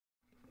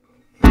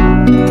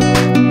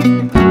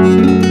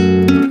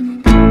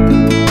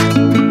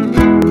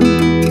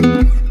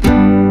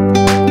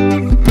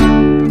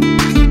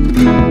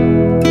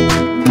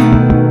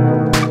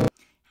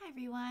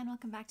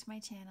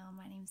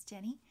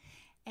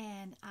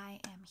and I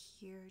am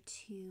here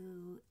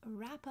to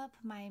wrap up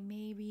my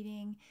May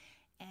reading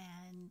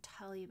and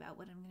tell you about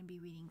what I'm going to be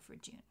reading for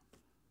June.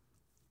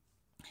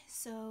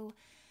 So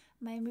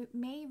my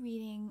May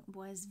reading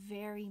was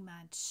very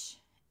much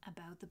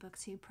about the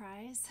BookTube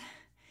prize.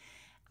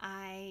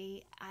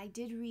 I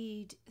did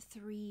read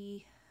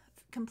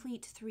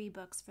complete three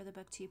books for the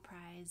BookTube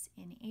prize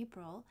in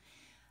April,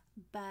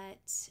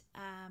 but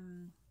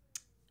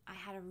I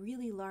had a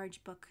really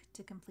large book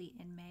to complete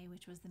in May,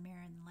 which was The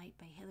Mirror and the Light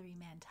by Hilary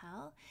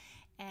Mantel.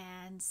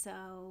 And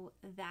so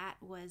that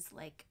was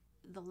like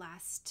the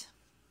last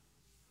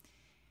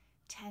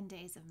 10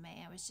 days of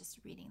May. I was just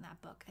reading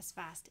that book as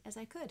fast as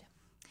I could.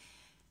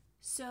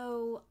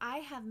 So I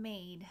have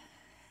made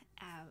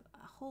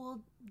a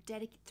whole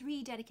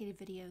three dedicated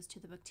videos to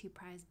the BookTube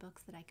prize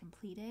books that I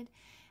completed.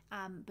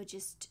 But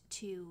just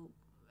to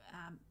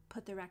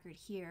put the record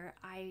here,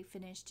 I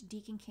finished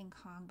Deacon King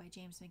Kong by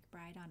James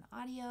McBride on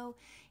audio,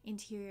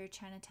 Interior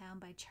Chinatown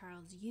by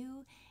Charles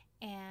Yu,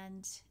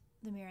 and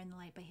The Mirror and the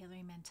Light by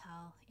Hilary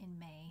Mantel in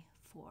May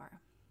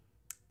for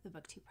the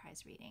BookTube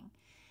prize reading.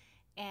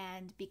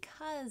 And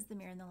because The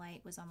Mirror and the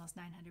Light was almost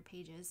 900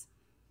 pages,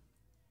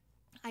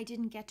 I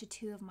didn't get to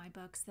two of my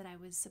books that I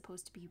was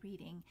supposed to be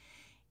reading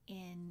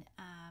in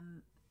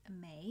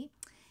May,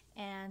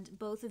 and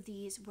both of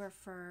these were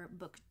for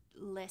book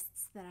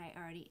lists that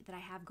I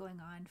have going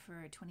on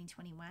for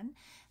 2021.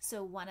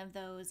 So one of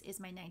those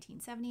is my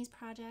 1970s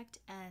project,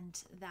 and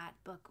that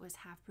book was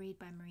Half Breed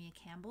by Maria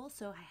Campbell.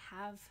 So I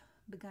have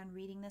begun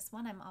reading this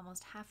one. I'm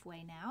almost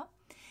halfway now,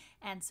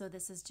 and so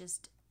this is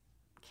just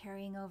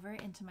carrying over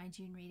into my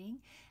June reading.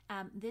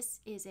 This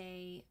is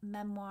a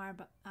memoir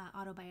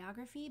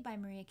autobiography by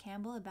Maria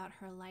Campbell about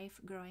her life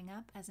growing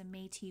up as a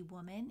Métis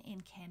woman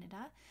in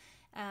Canada,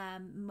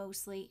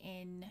 mostly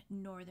in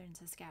northern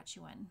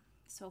Saskatchewan.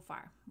 So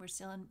far, we're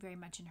still very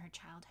much in her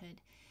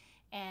childhood.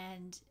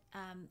 And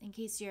in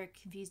case you're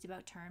confused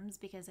about terms,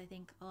 because I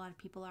think a lot of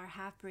people are,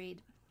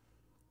 half-breed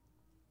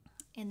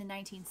in the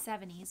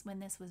 1970s when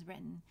this was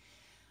written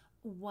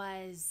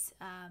was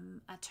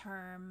a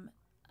term,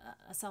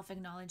 a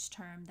self-acknowledged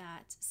term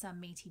that some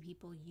Métis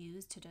people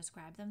use to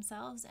describe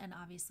themselves, and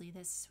obviously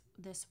this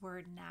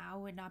word now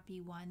would not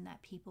be one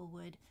that people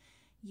would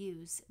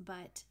use,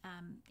 but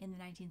in the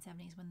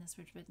 1970s when this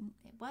was written,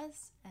 it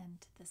was, and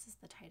this is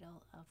the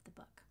title of the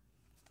book.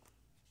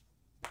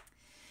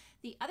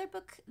 The other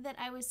book that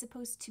I was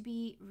supposed to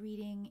be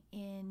reading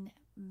in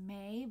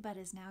May, but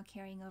is now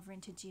carrying over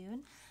into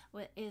June,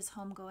 is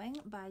Homegoing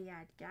by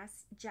Yaa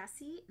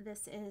Gyasi.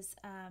 This is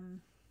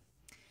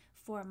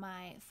for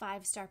my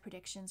 5-star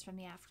predictions from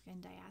the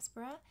African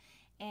diaspora.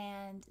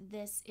 And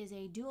this is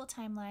a dual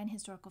timeline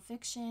historical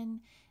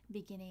fiction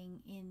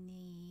beginning in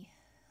the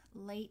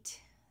late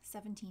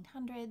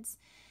 1700s,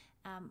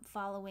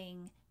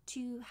 following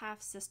two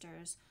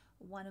half-sisters,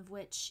 one of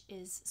which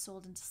is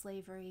sold into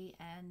slavery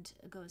and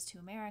goes to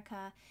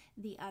America.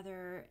 The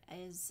other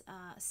is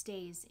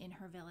stays in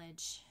her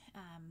village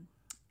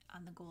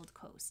on the Gold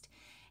Coast.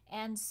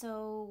 And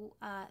so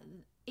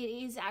it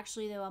is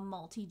actually, though, a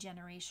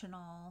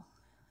multi-generational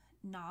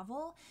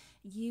novel.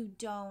 You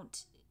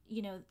don't,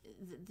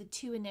 the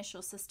two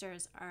initial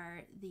sisters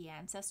are the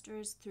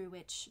ancestors through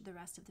which the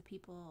rest of the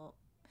people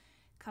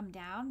come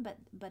down,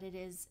 but it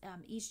is,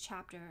 each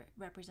chapter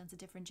represents a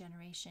different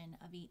generation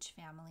of each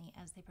family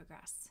as they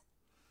progress.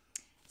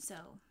 So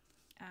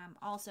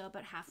also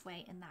about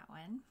halfway in that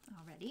one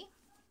already.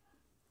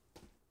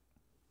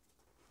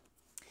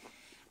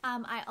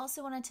 I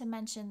also wanted to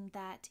mention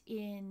that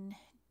in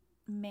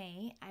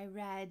May I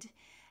read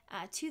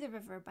To the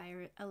River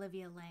by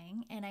Olivia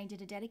Laing, and I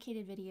did a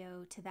dedicated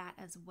video to that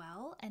as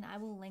well, and I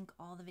will link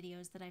all the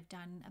videos that I've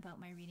done about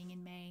my reading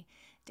in May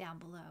down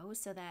below,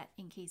 so that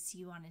in case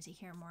you wanted to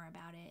hear more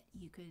about it,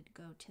 you could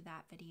go to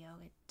that video.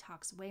 It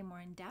talks way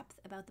more in depth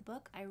about the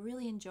book. I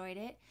really enjoyed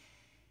it.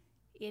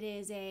 It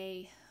is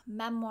a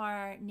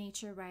memoir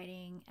nature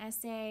writing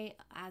essay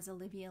as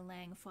Olivia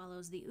Laing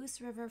follows the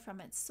Ouse River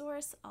from its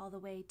source all the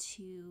way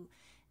to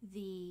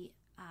the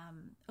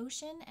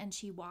ocean, and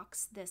she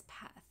walks this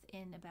path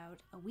in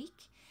about a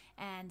week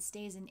and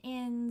stays in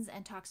inns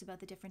and talks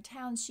about the different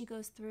towns she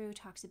goes through,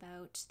 talks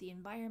about the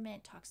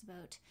environment, talks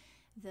about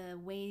the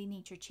way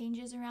nature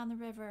changes around the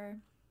river.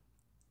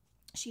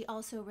 She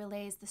also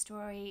relays the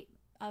story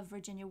of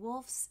Virginia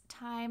Woolf's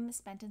time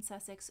spent in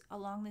Sussex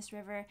along this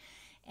river,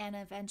 and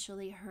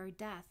eventually her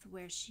death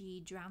where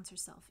she drowns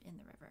herself in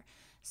the river.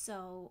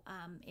 So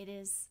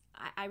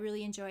I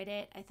really enjoyed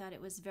it. I thought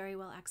it was very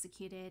well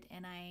executed,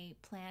 and I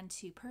plan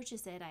to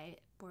purchase it. I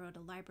borrowed a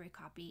library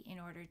copy in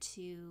order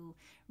to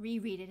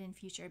reread it in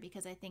future,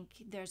 because I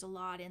think there's a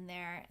lot in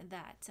there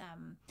that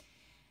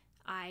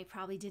I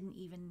probably didn't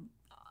even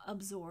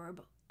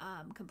absorb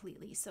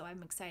completely. So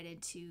I'm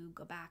excited to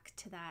go back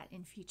to that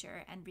in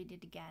future and read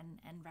it again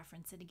and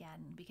reference it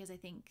again, because I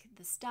think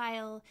the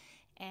style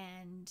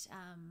and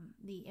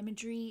the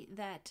imagery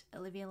that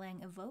Olivia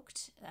Laing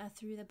evoked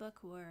through the book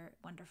were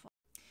wonderful.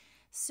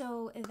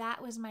 So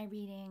that was my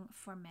reading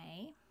for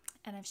May,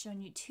 and I've shown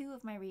you two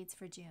of my reads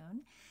for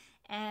June.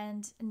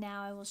 And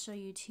now I will show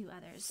you two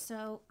others.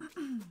 So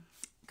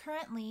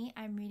currently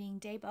I'm reading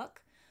Daybook,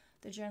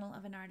 The Journal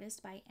of an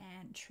Artist by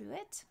Anne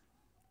Truitt.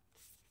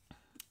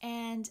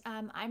 And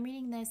I'm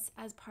reading this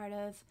as part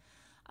of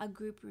a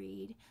group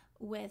read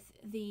with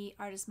the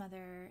Artist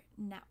Mother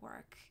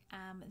Network.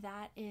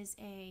 That is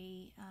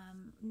a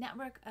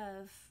network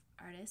of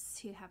artists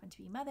who happen to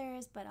be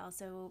mothers, but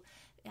also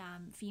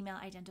female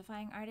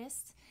identifying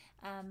artists.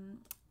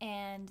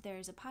 And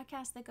there's a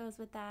podcast that goes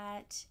with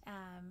that.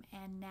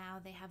 And now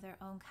they have their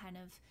own kind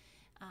of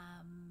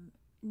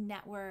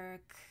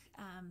network,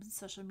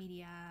 social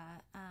media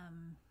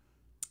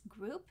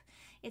group.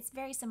 It's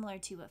very similar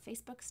to a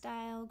Facebook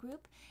style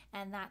group,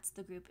 and that's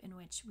the group in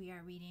which we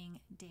are reading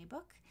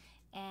Daybook.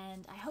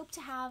 And I hope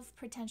to have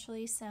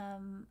potentially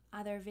some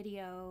other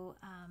video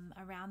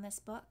around this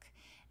book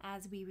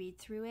as we read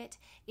through it.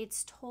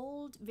 It's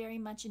told very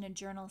much in a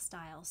journal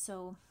style.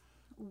 So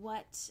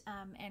what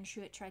Anne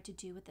Truitt tried to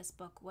do with this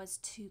book was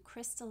to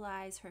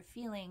crystallize her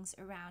feelings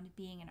around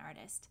being an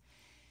artist.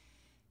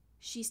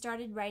 She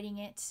started writing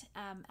it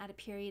at a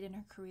period in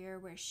her career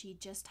where she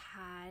just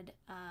had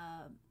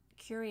a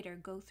curator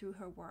go through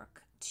her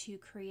work to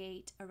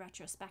create a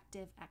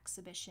retrospective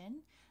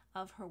exhibition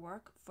of her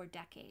work for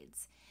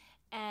decades.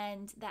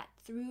 And that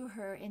threw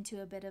her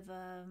into a bit of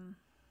a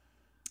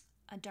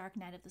dark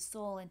night of the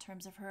soul in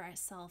terms of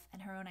herself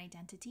and her own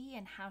identity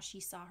and how she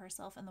saw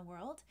herself in the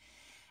world.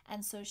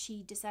 And so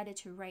she decided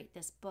to write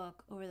this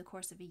book over the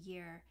course of a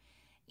year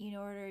in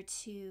order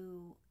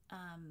to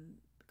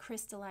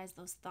crystallize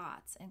those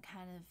thoughts and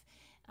kind of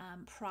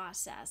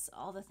process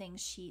all the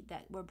things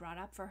that were brought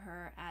up for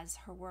her as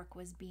her work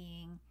was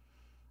being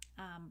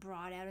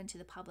brought out into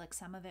the public,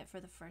 some of it for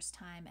the first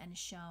time and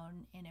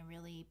shown in a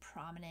really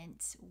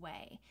prominent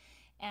way.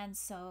 And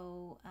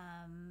so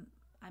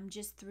I'm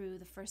just through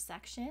the first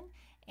section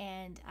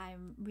and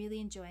I'm really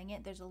enjoying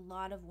it. There's a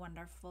lot of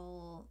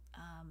wonderful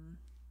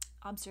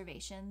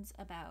observations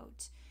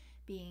about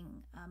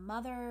being a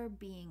mother,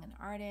 being an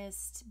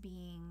artist,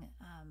 being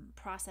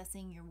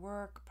processing your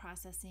work,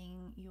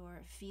 processing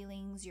your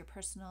feelings, your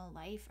personal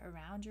life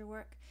around your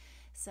work.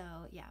 So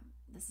yeah,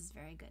 this is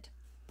very good.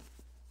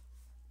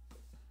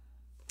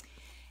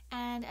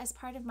 And as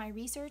part of my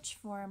research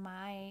for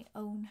my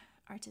own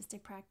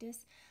artistic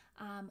practice,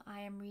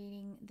 I am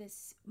reading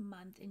this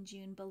month in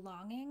June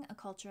Belonging, A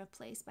Culture of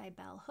Place by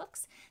Bell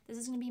Hooks. This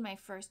is going to be my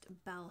first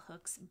Bell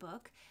Hooks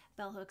book.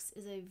 Bell Hooks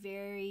is a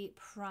very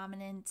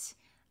prominent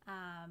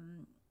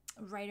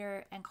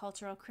writer and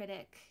cultural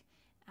critic.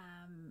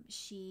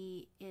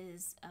 She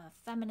is a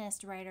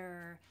feminist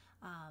writer.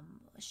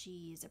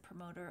 She's a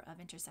promoter of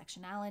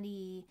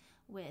intersectionality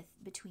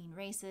between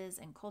races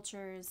and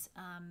cultures,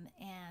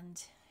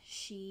 and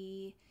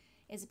she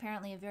is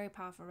apparently a very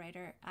powerful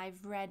writer.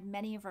 I've read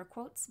many of her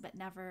quotes, but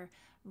never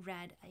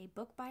read a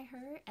book by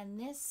her, and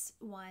this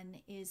one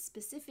is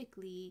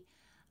specifically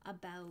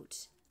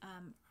about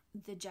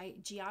the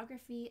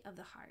geography of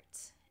the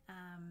heart.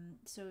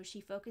 So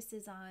she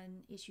focuses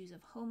on issues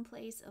of home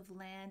place, of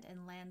land,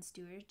 and land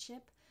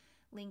stewardship,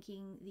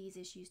 linking these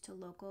issues to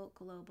local,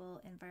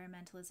 global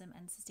environmentalism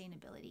and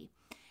sustainability.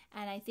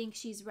 And I think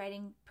she's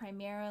writing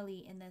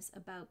primarily in this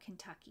about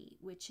Kentucky,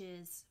 which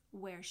is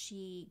where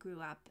she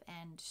grew up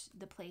and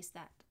the place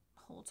that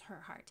holds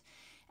her heart.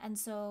 And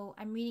so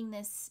I'm reading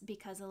this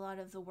because a lot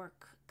of the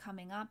work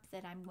coming up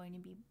that I'm going to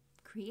be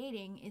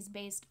creating is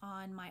based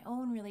on my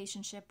own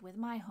relationship with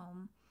my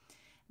home,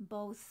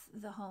 both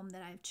the home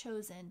that I've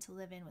chosen to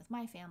live in with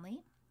my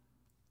family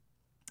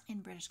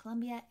in British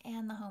Columbia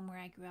and the home where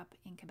I grew up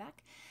in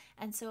Quebec.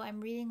 And so I'm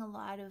reading a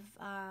lot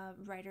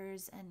of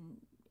writers and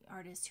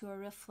artists who are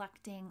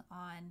reflecting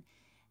on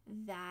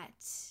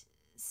that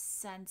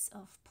sense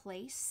of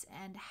place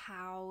and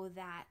how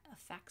that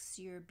affects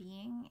your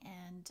being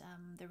and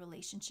the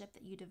relationship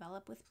that you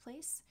develop with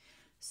place.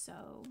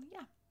 So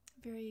yeah,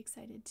 very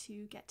excited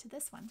to get to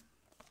this one.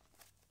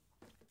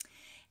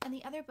 And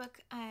the other book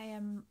I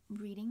am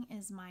reading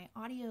is my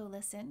audio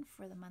listen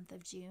for the month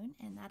of June,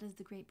 and that is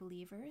The Great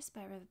Believers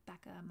by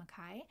Rebecca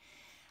Makkai.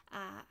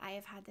 I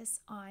have had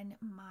this on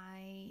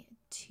my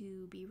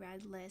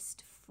to-be-read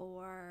list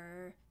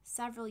for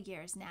several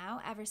years now,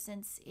 ever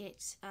since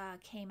it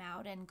came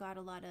out and got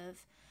a lot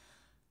of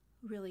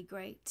really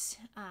great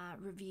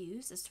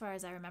reviews as far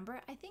as I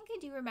remember. I think I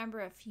do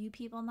remember a few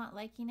people not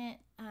liking it,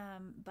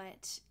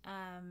 but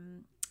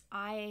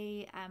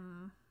I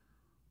am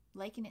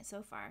liking it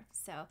so far.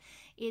 So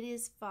it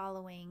is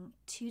following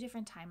two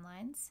different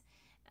timelines.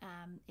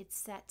 It's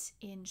set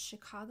in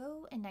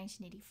Chicago in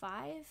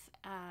 1985,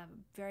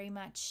 very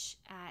much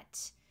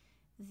at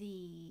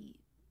the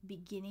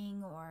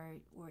beginning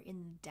or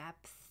in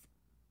depth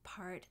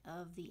part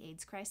of the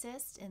AIDS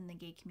crisis in the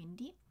gay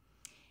community,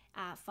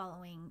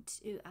 following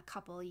a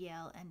couple,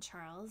 Yale and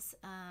Charles.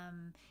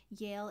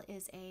 Yale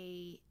is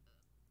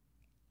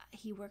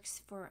he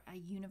works for a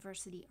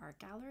university art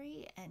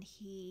gallery, and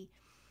he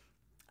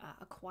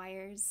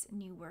acquires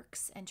new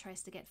works and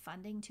tries to get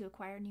funding to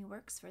acquire new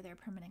works for their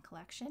permanent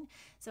collection.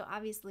 So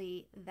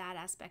obviously that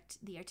aspect,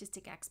 the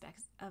artistic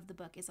aspect of the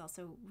book, is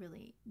also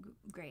really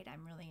great.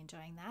 I'm really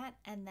enjoying that.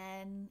 And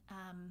then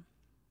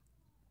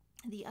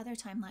the other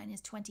timeline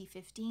is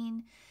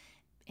 2015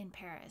 in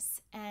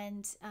Paris,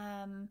 and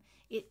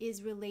it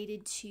is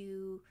related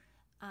to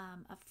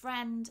a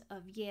friend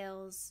of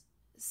Yale's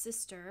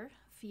sister,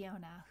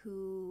 Fiona,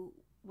 who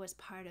was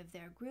part of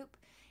their group,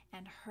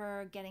 and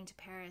her getting to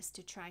Paris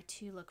to try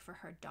to look for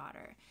her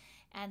daughter.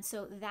 And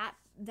so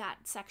that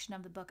section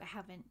of the book I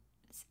haven't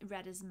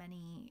read as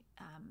many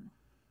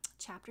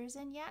chapters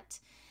in yet.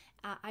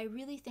 I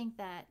really think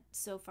that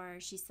so far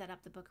she set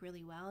up the book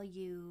really well.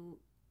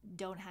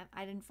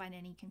 I didn't find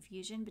any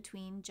confusion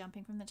between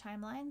jumping from the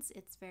timelines.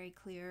 It's very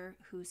clear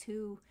who's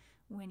who,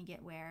 when you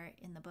get where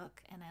in the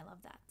book, and I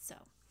love that. So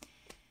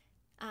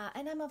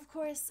and I'm of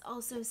course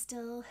also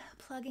still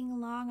plugging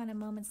along on A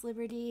Moment's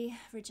Liberty,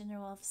 Virginia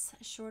Woolf's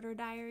shorter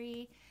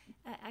diary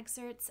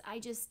excerpts. I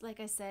just,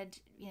 like I said,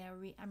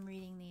 I'm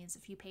reading these a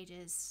few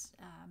pages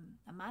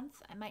a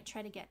month. I might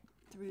try to get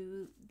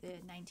through the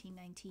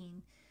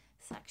 1919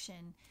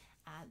 section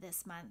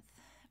this month,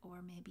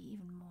 or maybe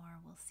even more.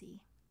 We'll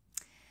see.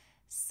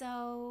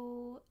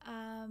 So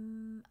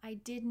I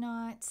did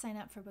not sign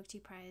up for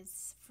BookTube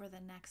Prize for the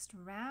next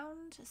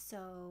round,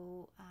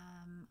 so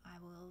I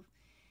will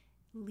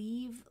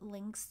leave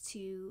links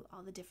to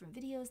all the different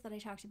videos that I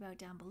talked about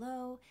down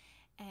below.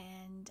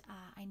 And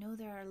I know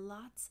there are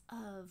lots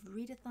of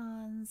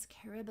readathons,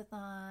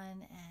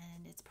 Caribathon,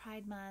 and it's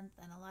Pride Month,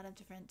 and a lot of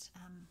different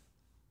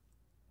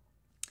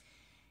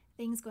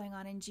things going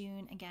on in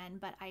June again,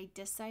 but I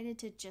decided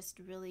to just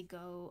really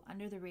go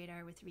under the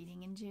radar with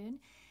reading in June.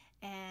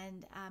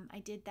 And I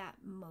did that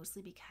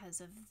mostly because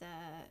of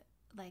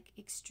the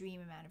extreme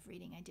amount of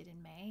reading I did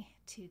in May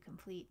to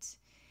complete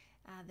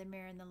The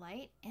Mirror and the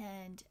Light.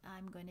 And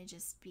I'm going to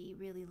just be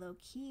really low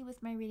key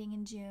with my reading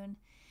in June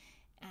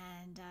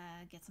and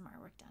get some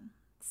artwork done.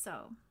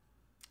 So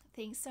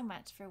thanks so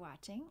much for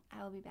watching.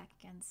 I will be back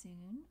again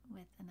soon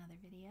with another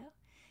video,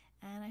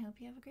 and I hope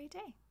you have a great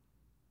day.